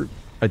 pure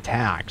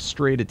attacks,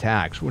 straight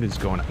attacks. What is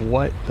going on?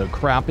 What the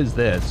crap is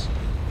this?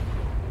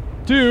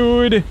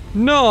 Dude,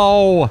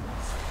 no!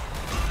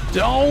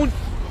 Don't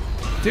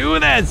do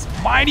this!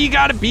 Why do you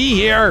gotta be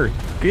here?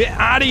 Get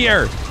out of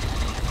here!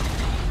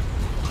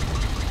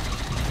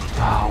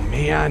 Oh,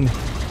 man.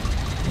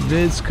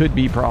 This could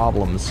be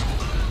problems.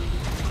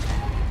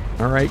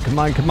 Alright, come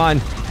on, come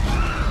on.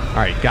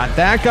 Alright, got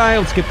that guy.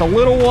 Let's get the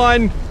little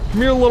one.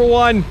 Come here, little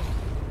one.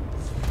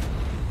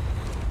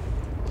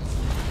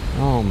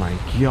 Oh my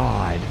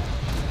god.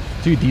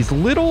 Dude, these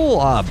little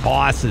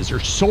bosses are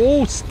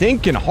so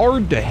stinking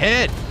hard to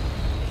hit.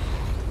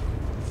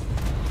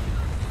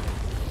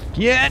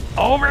 Get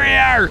over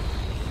here!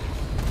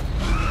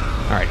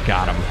 Alright,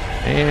 got him.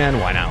 And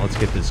why not? Let's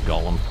get this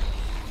golem.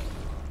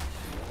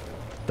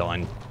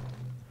 Done.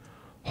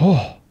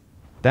 Oh,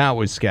 that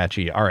was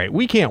sketchy. Alright,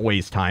 we can't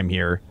waste time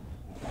here.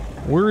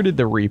 Where did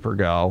the Reaper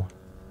go?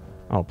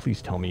 Oh,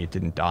 please tell me it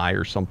didn't die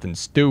or something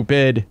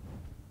stupid.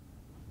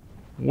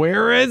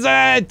 Where is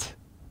it?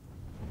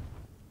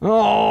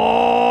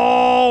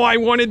 Oh, I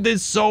wanted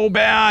this so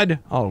bad.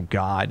 Oh,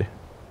 God.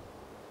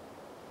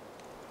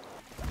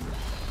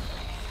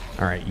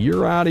 All right,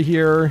 you're out of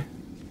here.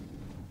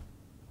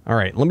 All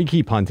right, let me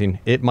keep hunting.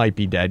 It might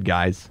be dead,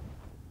 guys.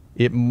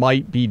 It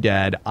might be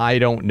dead. I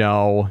don't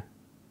know.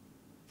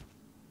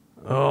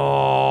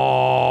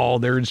 Oh,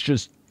 there's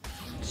just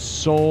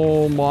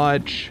so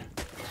much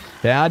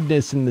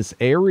badness in this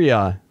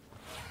area.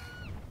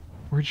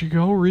 Where'd you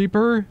go,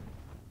 Reaper?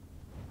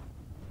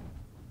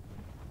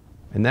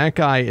 And that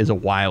guy is a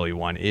wily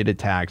one. It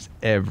attacks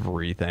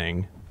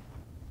everything.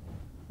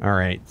 All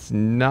right, it's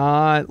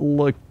not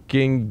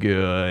looking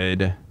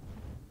good.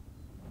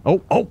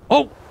 Oh, oh,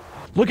 oh!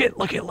 Look it,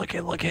 look it, look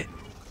it, look it.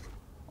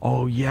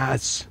 Oh,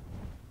 yes.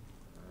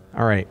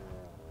 All right.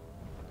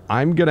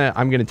 I'm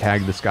gonna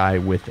tag this guy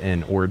with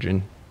an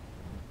origin.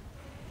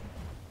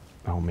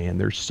 Oh man,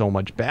 there's so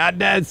much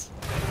badness.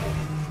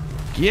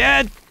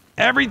 Get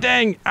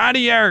everything out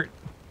of here.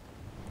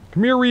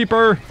 Come here,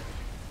 Reaper.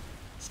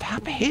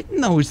 Stop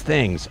hitting those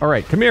things. All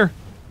right, come here.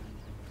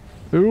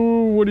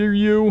 Ooh, what are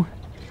you?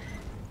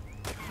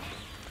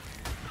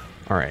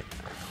 All right.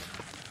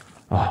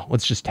 Oh,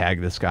 let's just tag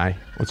this guy.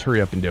 Let's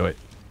hurry up and do it.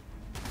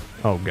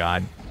 Oh,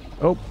 God.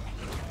 Oh.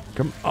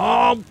 Come.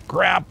 Oh,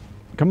 crap.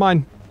 Come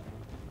on.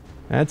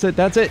 That's it.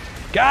 That's it.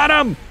 Got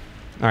him.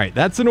 All right,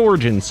 that's an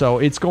origin, so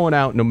it's going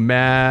out no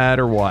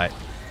matter what.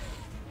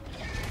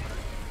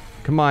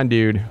 Come on,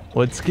 dude.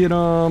 Let's get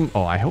him.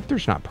 Oh, I hope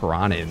there's not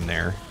piranha in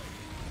there.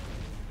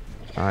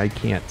 I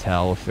can't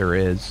tell if there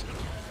is.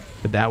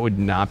 But that would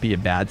not be a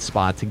bad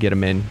spot to get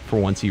him in for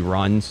once he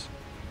runs.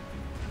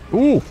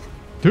 Ooh,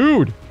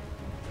 dude.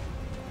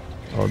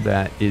 Oh,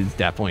 that is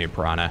definitely a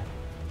piranha.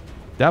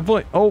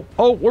 Definitely. Oh,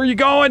 oh, where are you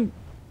going?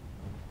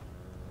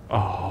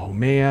 Oh,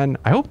 man.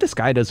 I hope this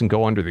guy doesn't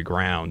go under the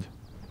ground.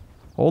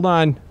 Hold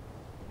on.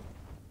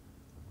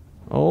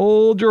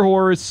 Hold your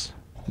horse.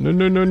 No,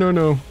 no, no, no,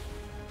 no.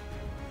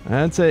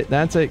 That's it.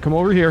 That's it. Come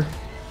over here.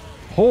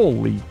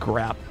 Holy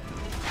crap.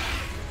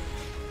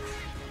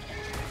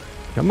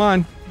 Come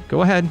on.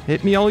 Go ahead.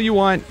 Hit me all you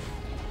want.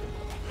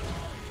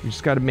 You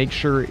just got to make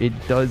sure it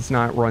does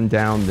not run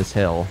down this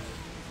hill.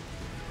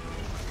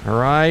 All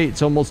right.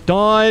 It's almost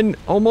done.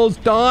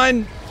 Almost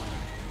done.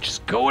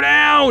 Just go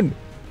down.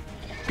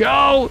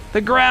 Go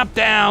the grab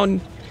down.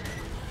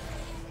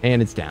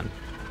 And it's down.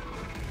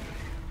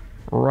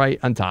 Right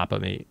on top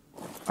of me.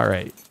 All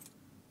right.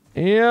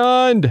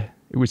 And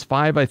it was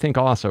 5, I think,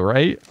 also,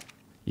 right?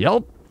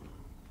 Yep.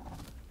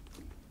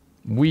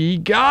 We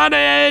got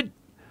it.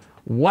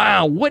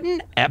 Wow, what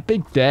an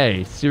epic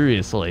day.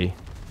 Seriously.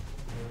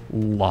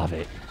 Love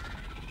it.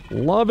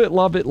 Love it,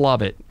 love it,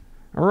 love it.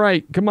 All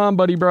right, come on,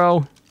 buddy,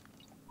 bro.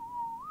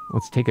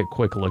 Let's take a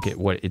quick look at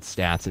what its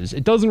stats is.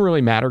 It doesn't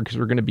really matter because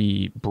we're going to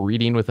be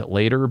breeding with it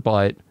later,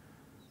 but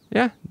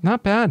yeah,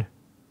 not bad.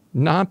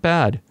 Not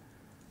bad.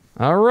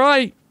 All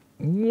right.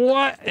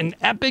 What an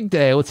epic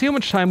day. Let's see how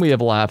much time we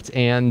have left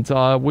and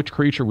which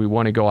creature we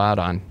want to go out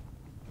on.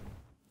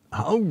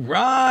 All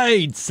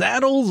right,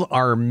 saddles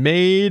are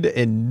made,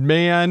 and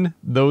man,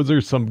 those are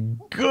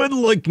some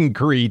good-looking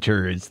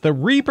creatures. The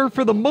Reaper,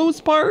 for the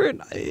most part,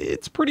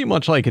 it's pretty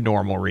much like a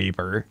normal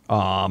Reaper.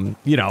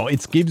 You know,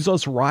 it gives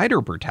us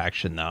rider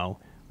protection, though,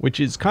 which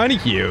is kind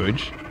of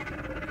huge.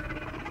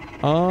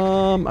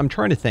 I'm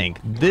trying to think.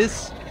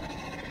 This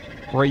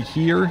right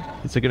here,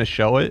 is it going to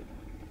show it?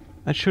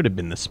 That should have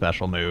been the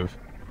special move.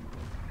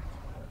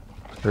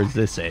 Or is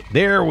this it?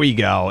 There we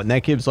go. And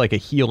that gives like a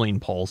healing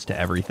pulse to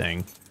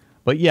everything.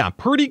 But yeah,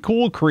 pretty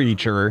cool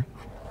creature.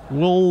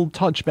 We'll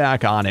touch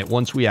back on it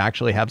once we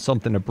actually have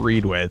something to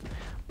breed with.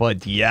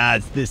 But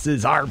yes, this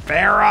is our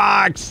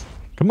Ferox.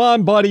 Come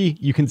on, buddy.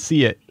 You can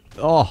see it.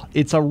 Oh,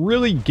 it's a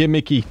really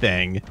gimmicky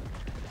thing.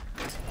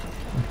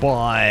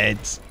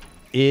 But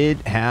it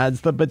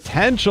has the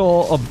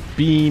potential of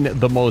being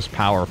the most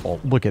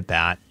powerful. Look at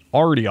that.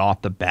 Already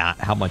off the bat,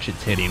 how much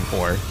it's hitting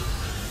for.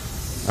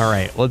 All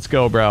right, let's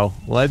go, bro.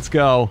 Let's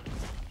go.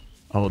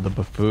 Oh, the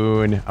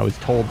buffoon. I was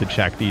told to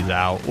check these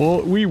out.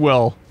 Well, we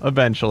will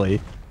eventually.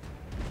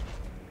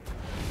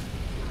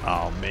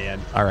 Oh,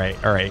 man. All right,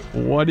 all right.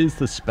 What is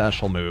the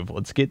special move?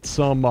 Let's get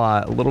some,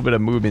 a little bit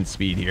of movement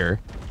speed here.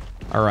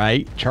 All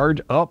right,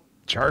 charge up.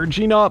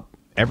 Charging up.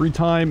 Every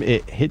time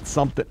it hits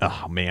something.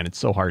 Oh, man, it's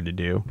so hard to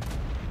do.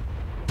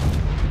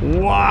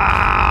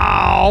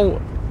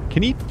 Wow.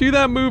 Can he do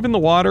that move in the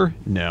water?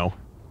 No.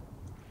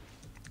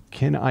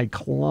 Can I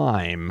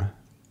climb?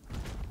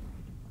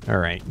 All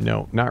right.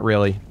 No, not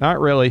really. Not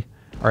really.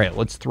 All right,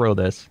 let's throw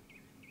this.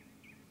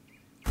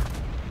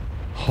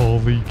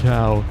 Holy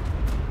cow.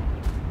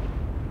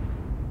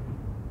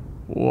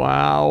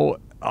 Wow.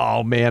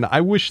 Oh, man. I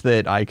wish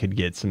that I could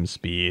get some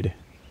speed.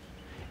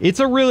 It's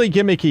a really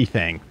gimmicky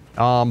thing.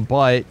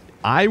 But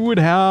I would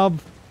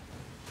have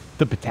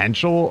the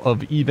potential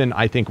of even,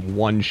 I think,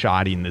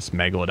 one-shotting this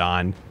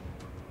Megalodon.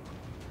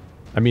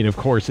 I mean, of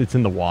course, it's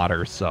in the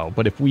water, so...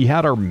 But if we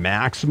had our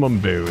maximum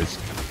boost...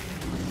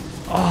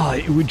 Oh,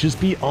 it would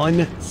just be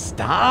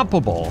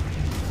unstoppable.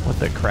 What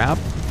the crap?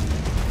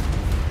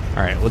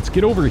 All right, let's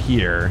get over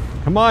here.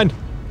 Come on.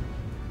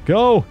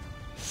 Go.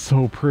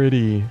 So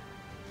pretty.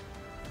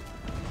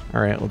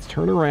 All right, let's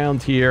turn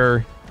around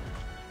here.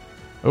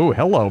 Oh,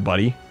 hello,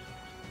 buddy.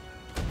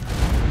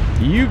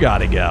 You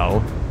gotta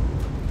go.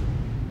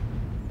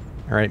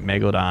 All right,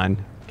 Megalodon.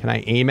 Can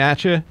I aim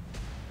at you?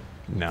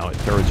 No, it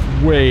throws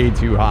way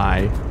too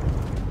high.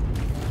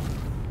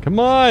 Come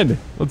on.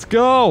 Let's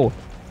go.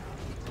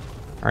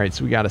 All right,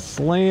 so we got a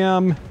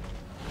slam.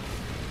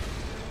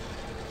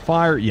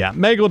 Fire. Yeah,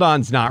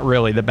 Megalodon's not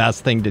really the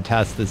best thing to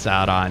test this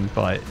out on,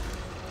 but...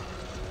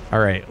 All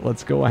right,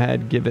 let's go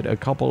ahead, give it a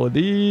couple of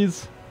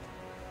these.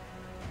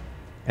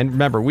 And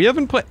remember, we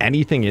haven't put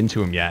anything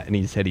into him yet, and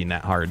he's hitting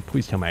that hard.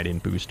 Please tell me I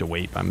didn't boost a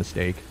weight by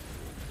mistake.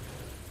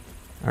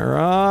 All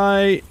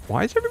right.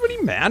 Why is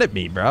everybody mad at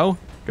me, bro?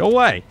 Go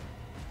away.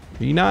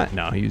 Are you not?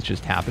 No, he's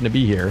just happened to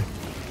be here.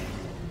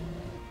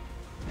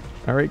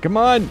 All right, come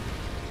on.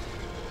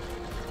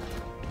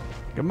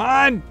 Come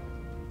on.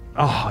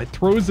 Oh, it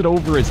throws it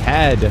over his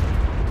head.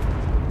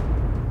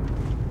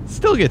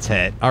 Still gets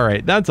hit. All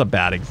right, that's a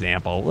bad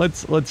example.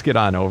 Let's get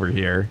on over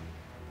here.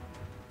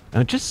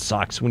 Now, it just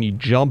sucks when you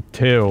jump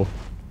too.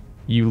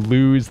 You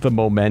lose the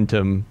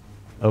momentum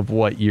of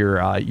what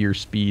your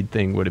speed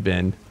thing would have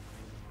been.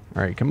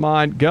 All right, come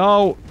on,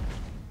 go.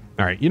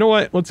 All right, you know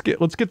what? Let's get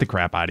the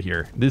crap out of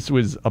here. This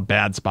was a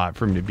bad spot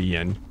for him to be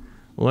in.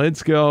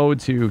 Let's go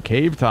to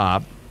cave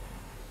top.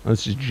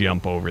 Let's just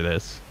jump over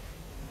this.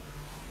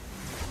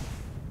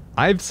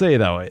 I'd say,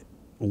 though,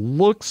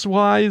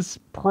 looks-wise,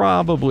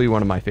 probably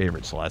one of my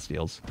favorite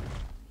Celestials.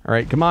 All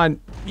right, come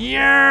on.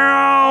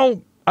 Yeah!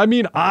 I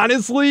mean,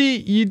 honestly,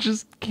 you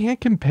just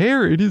can't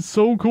compare. It is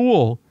so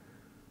cool.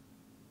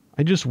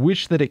 I just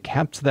wish that it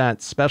kept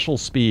that special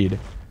speed.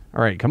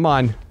 All right, come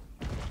on.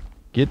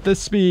 Get the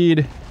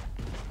speed.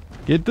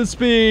 Get the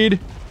speed.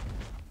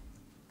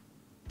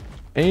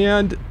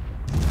 And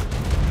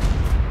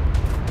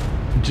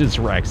just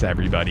wrecks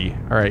everybody.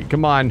 All right,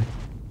 come on.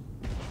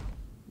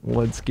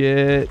 Let's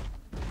get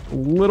a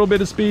little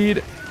bit of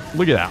speed.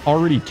 Look at that.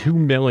 Already 2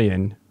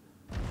 million.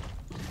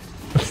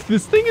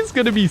 This thing is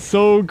going to be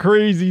so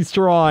crazy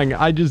strong.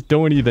 I just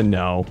don't even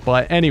know.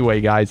 But anyway,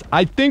 guys,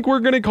 I think we're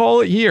going to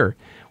call it here.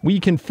 We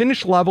can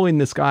finish leveling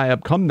this guy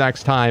up come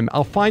next time.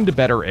 I'll find a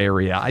better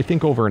area. I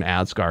think over in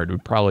Asgard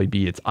would probably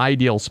be its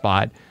ideal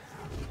spot.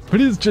 But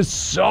it's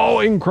just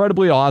so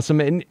incredibly awesome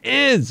and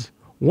is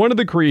one of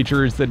the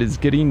creatures that is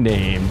getting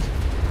named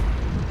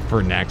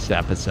for next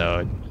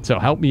episode. So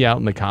help me out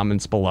in the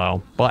comments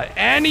below. But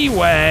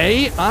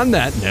anyway, on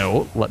that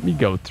note, let me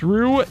go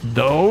through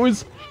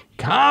those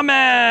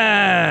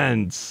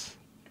comments.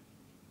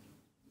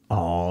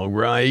 All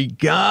right,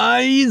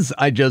 guys,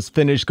 I just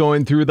finished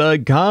going through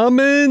the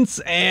comments,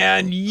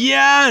 and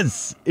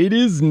yes, it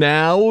is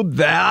now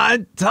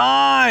that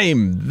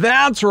time.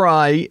 That's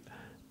right.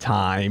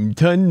 Time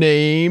to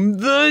name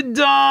the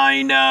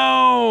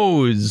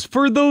dinos.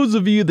 For those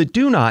of you that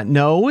do not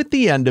know, at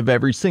the end of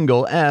every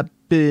single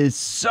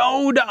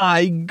episode,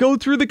 I go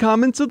through the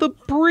comments of the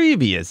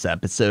previous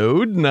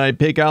episode, and I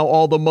pick out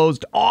all the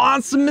most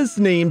awesomest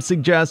name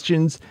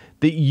suggestions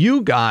that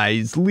you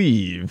guys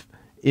leave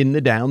in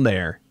the down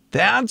there.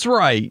 That's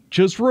right.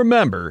 Just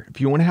remember, if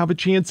you want to have a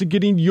chance of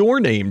getting your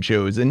name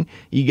chosen,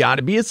 you got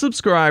to be a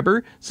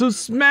subscriber. So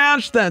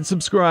smash that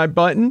subscribe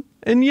button.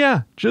 And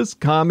yeah, just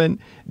comment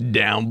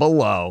down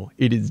below.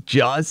 It is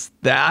just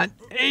that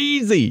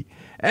easy.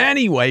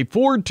 Anyway,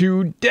 for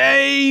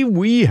today,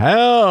 we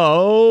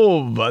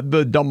have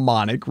the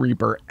Demonic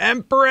Reaper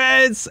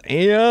Empress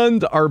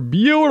and our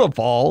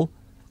beautiful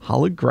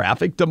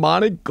holographic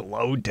demonic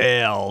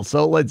glowtail.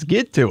 So let's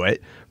get to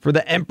it. For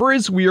the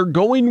Empress, we are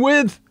going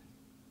with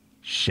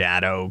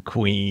Shadow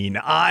Queen.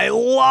 I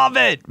love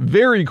it.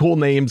 Very cool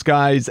names,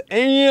 guys.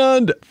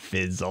 And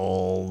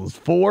Fizzles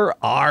for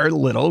our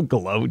little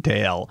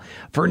glowtail.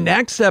 For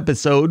next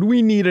episode,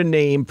 we need a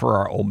name for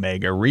our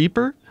Omega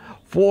Reaper,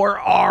 for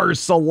our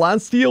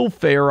Celestial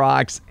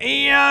Ferox,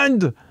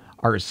 and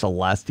our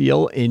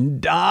Celestial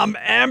Indominus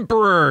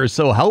Emperor.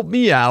 So help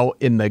me out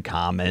in the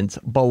comments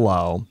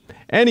below.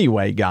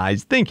 Anyway,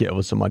 guys, thank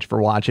you so much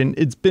for watching.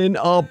 It's been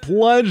a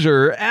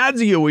pleasure.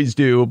 As you always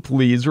do,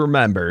 please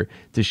remember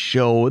to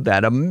show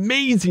that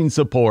amazing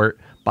support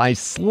by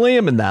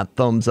slamming that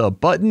thumbs up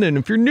button. And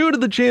if you're new to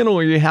the channel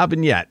or you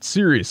haven't yet,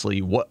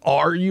 seriously, what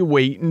are you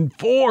waiting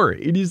for?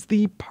 It is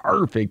the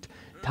perfect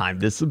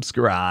time to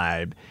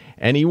subscribe.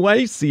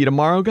 Anyway, see you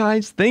tomorrow,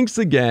 guys. Thanks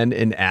again.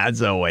 And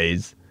as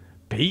always,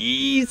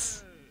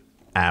 peace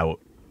out.